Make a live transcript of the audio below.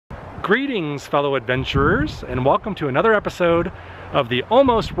Greetings, fellow adventurers, and welcome to another episode of the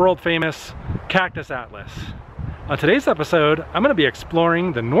almost world-famous Cactus Atlas. On today's episode, I'm going to be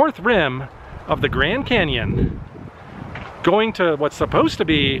exploring the north rim of the Grand Canyon, going to what's supposed to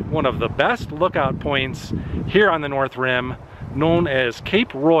be one of the best lookout points here on the north rim, known as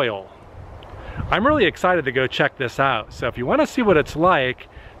Cape Royal. I'm really excited to go check this out, so if you want to see what it's like,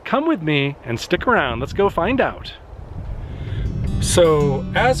 come with me and stick around. Let's go find out. So,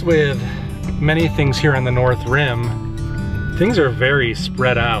 as with many things here on the North Rim, things are very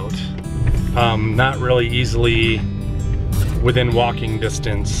spread out. Not really easily within walking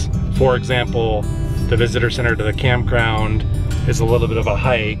distance. For example, the visitor center to the campground is a little bit of a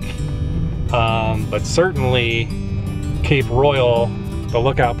hike. But certainly, Cape Royal, the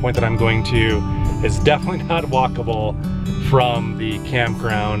lookout point that I'm going to, is definitely not walkable from the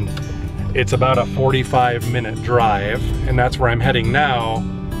campground. It's about a 45-minute drive, and that's where I'm heading now.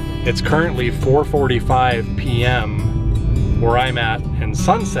 It's currently 4:45 p.m. where I'm at, and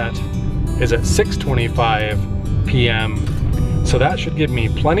sunset is at 6:25 p.m. So that should give me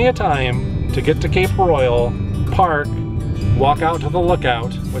plenty of time to get to Cape Royal, park, walk out to the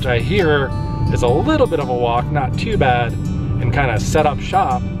lookout, which I hear is a little bit of a walk, not too bad, and kind of set up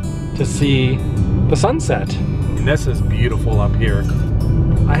shop to see the sunset. And this is beautiful up here.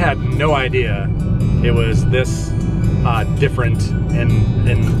 I had no idea it was this different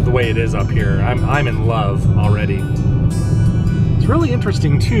in the way it is up here. I'm in love already. It's really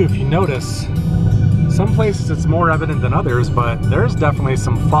interesting too, if you notice, some places it's more evident than others, but there's definitely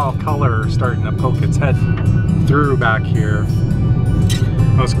some fall color starting to poke its head through back here.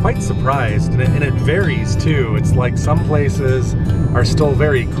 I was quite surprised, and it varies too. It's like some places are still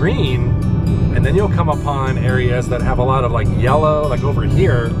very green, and then you'll come upon areas that have a lot of like yellow, like over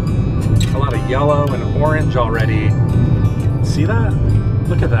here, a lot of yellow and orange already. See that?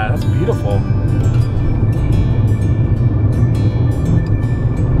 Look at that, that's beautiful.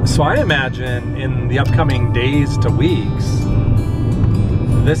 So I imagine in the upcoming days to weeks,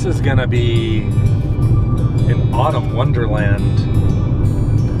 this is gonna be an autumn wonderland.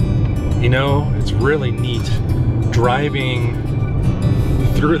 You know, it's really neat driving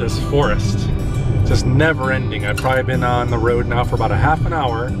through this forest. Just never ending. I've probably been on the road now for about a half an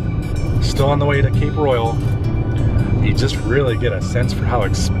hour, still on the way to Cape Royal. You just really get a sense for how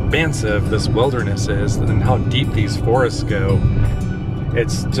expansive this wilderness is and how deep these forests go.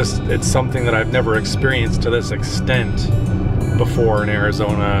 It's something that I've never experienced to this extent before in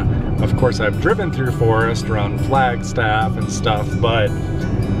Arizona. Of course, I've driven through forest around Flagstaff and stuff, but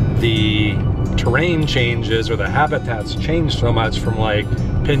the terrain changes, or the habitats change so much from like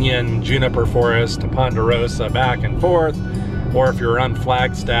pinyon, juniper forest to ponderosa back and forth. Or if you're on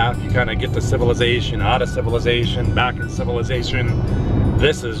Flagstaff, you kind of get to civilization, out of civilization, back in civilization.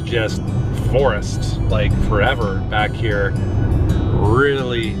 This is just forest, like forever back here.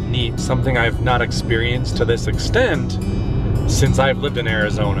 Really neat, something I've not experienced to this extent since I've lived in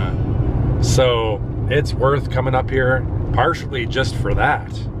Arizona. So it's worth coming up here, partially just for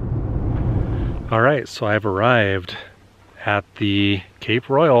that. All right, so I've arrived at the Cape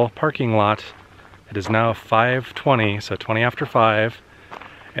Royal parking lot. It is now 5:20, so 20 after 5,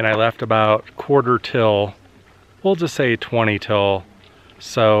 and I left about quarter till, we'll just say 20 till.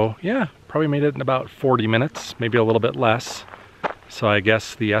 So yeah, probably made it in about 40 minutes, maybe a little bit less. So I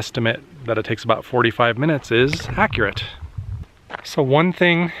guess the estimate that it takes about 45 minutes is accurate. So one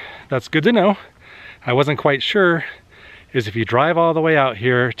thing that's good to know, I wasn't quite sure, is if you drive all the way out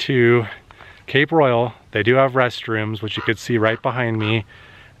here to Cape Royal, they do have restrooms, which you could see right behind me.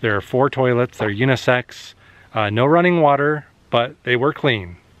 There are 4 toilets, they're unisex, no running water, but they were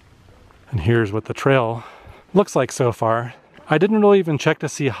clean. And here's what the trail looks like so far. I didn't really even check to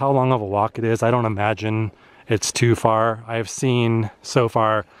see how long of a walk it is. I don't imagine it's too far. I've seen so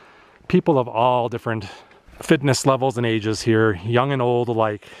far people of all different fitness levels and ages here, young and old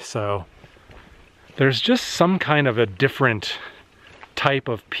alike, so there's just some kind of a different type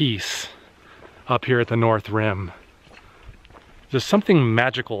of peace up here at the North Rim. There's something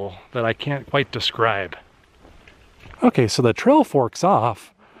magical that I can't quite describe. Okay, so the trail forks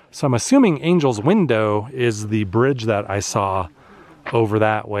off, so I'm assuming Angel's Window is the bridge that I saw over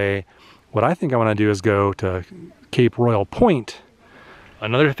that way. What I think I want to do is go to Cape Royal Point.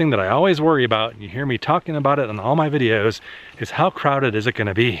 Another thing that I always worry about, and you hear me talking about it in all my videos, is how crowded is it going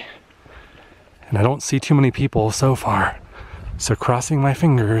to be? And I don't see too many people so far, so crossing my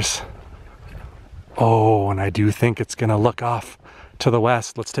fingers. Oh, and I do think it's gonna look off to the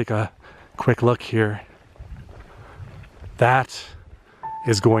west. Let's take a quick look here. That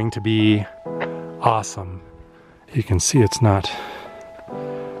is going to be awesome. You can see it's not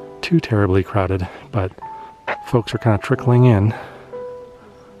too terribly crowded, but folks are kind of trickling in.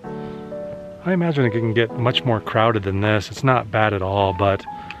 I imagine it can get much more crowded than this. It's not bad at all, but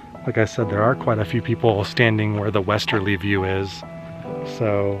like I said, there are quite a few people standing where the westerly view is.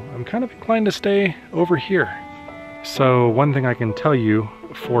 So I'm kind of inclined to stay over here. So one thing I can tell you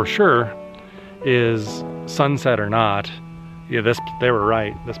for sure is, sunset or not, yeah, they were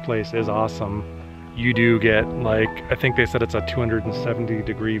right. This place is awesome. You do get, like, I think they said it's a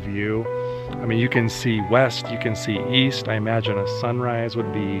 270-degree view. I mean, you can see west, you can see east. I imagine a sunrise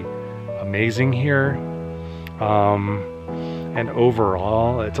would be amazing here. And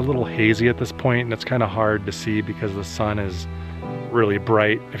overall, it's a little hazy at this point, and it's kind of hard to see because the sun is really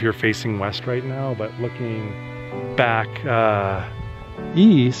bright if you're facing west right now. But looking back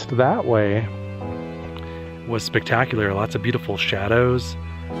east that way was spectacular. Lots of beautiful shadows.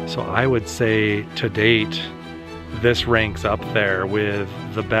 So I would say to date, this ranks up there with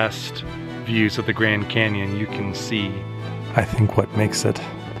the best views of the Grand Canyon you can see. I think what makes it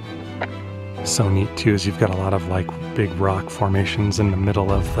so neat too is you've got a lot of like big rock formations in the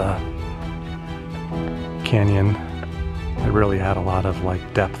middle of the canyon. They really add a lot of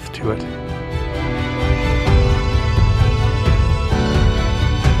like depth to it.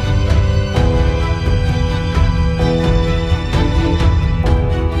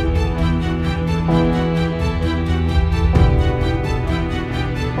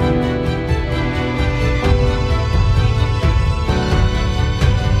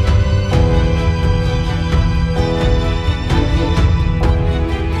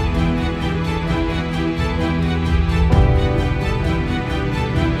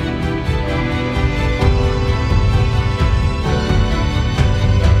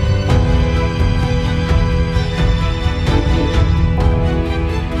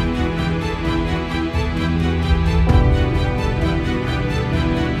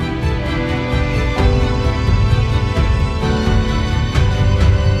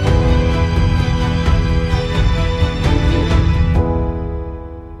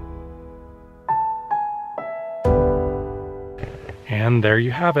 And there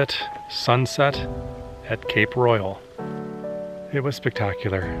you have it, sunset at Cape Royal. It was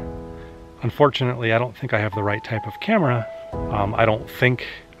spectacular. Unfortunately, I don't think I have the right type of camera. I don't think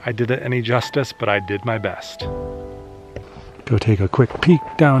I did it any justice, but I did my best. Go take a quick peek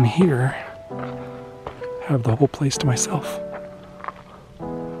down here. Have the whole place to myself.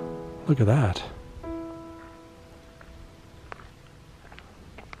 Look at that.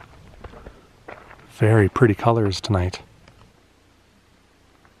 Very pretty colors tonight.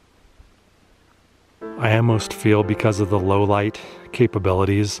 I almost feel, because of the low light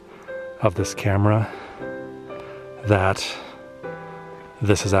capabilities of this camera, that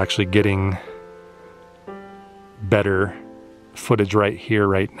this is actually getting better footage right here,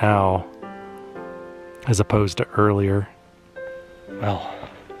 right now, as opposed to earlier. Well,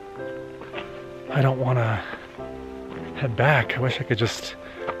 I don't want to head back. I wish I could just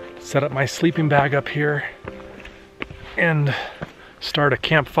set up my sleeping bag up here and start a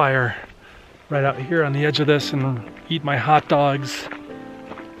campfire right out here on the edge of this and eat my hot dogs,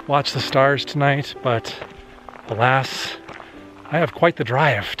 watch the stars tonight. But alas, I have quite the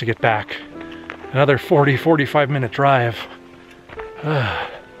drive to get back. Another 45 minute drive. So I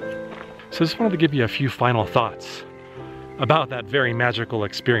just wanted to give you a few final thoughts about that very magical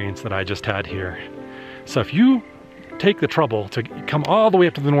experience that I just had here. So if you take the trouble to come all the way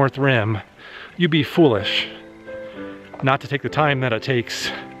up to the North Rim, you'd be foolish not to take the time that it takes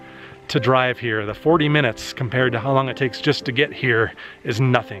to drive here. The 40 minutes compared to how long it takes just to get here is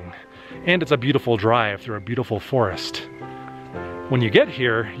nothing. And it's a beautiful drive through a beautiful forest. When you get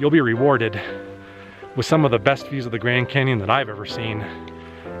here, you'll be rewarded with some of the best views of the Grand Canyon that I've ever seen.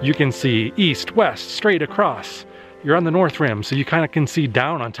 You can see east, west, straight across. You're on the North Rim, so you kind of can see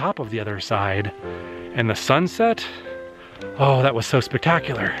down on top of the other side. And the sunset, oh, that was so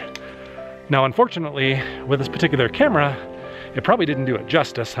spectacular. Now, unfortunately, with this particular camera, it probably didn't do it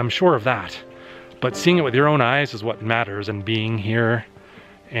justice, I'm sure of that. But seeing it with your own eyes is what matters, and being here.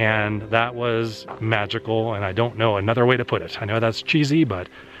 And that was magical, and I don't know another way to put it. I know that's cheesy, but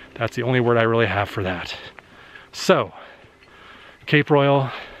that's the only word I really have for that. So, Cape Royal,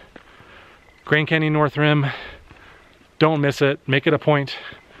 Grand Canyon North Rim, don't miss it. Make it a point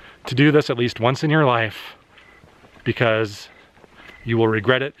to do this at least once in your life, because you will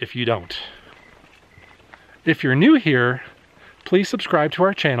regret it if you don't. If you're new here, please subscribe to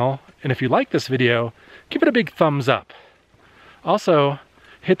our channel, and if you like this video, give it a big thumbs up. Also,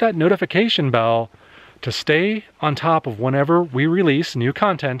 hit that notification bell to stay on top of whenever we release new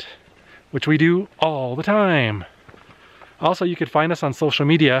content, which we do all the time. Also, you could find us on social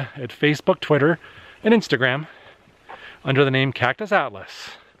media at Facebook, Twitter, and Instagram under the name Cactus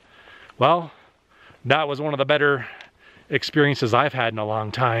Atlas. Well, that was one of the better experiences I've had in a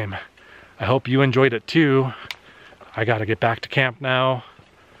long time. I hope you enjoyed it too. I gotta get back to camp now.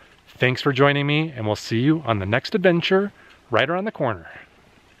 Thanks for joining me, and we'll see you on the next adventure right around the corner.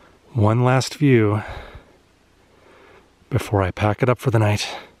 One last view before I pack it up for the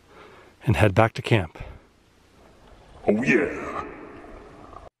night and head back to camp. Oh yeah.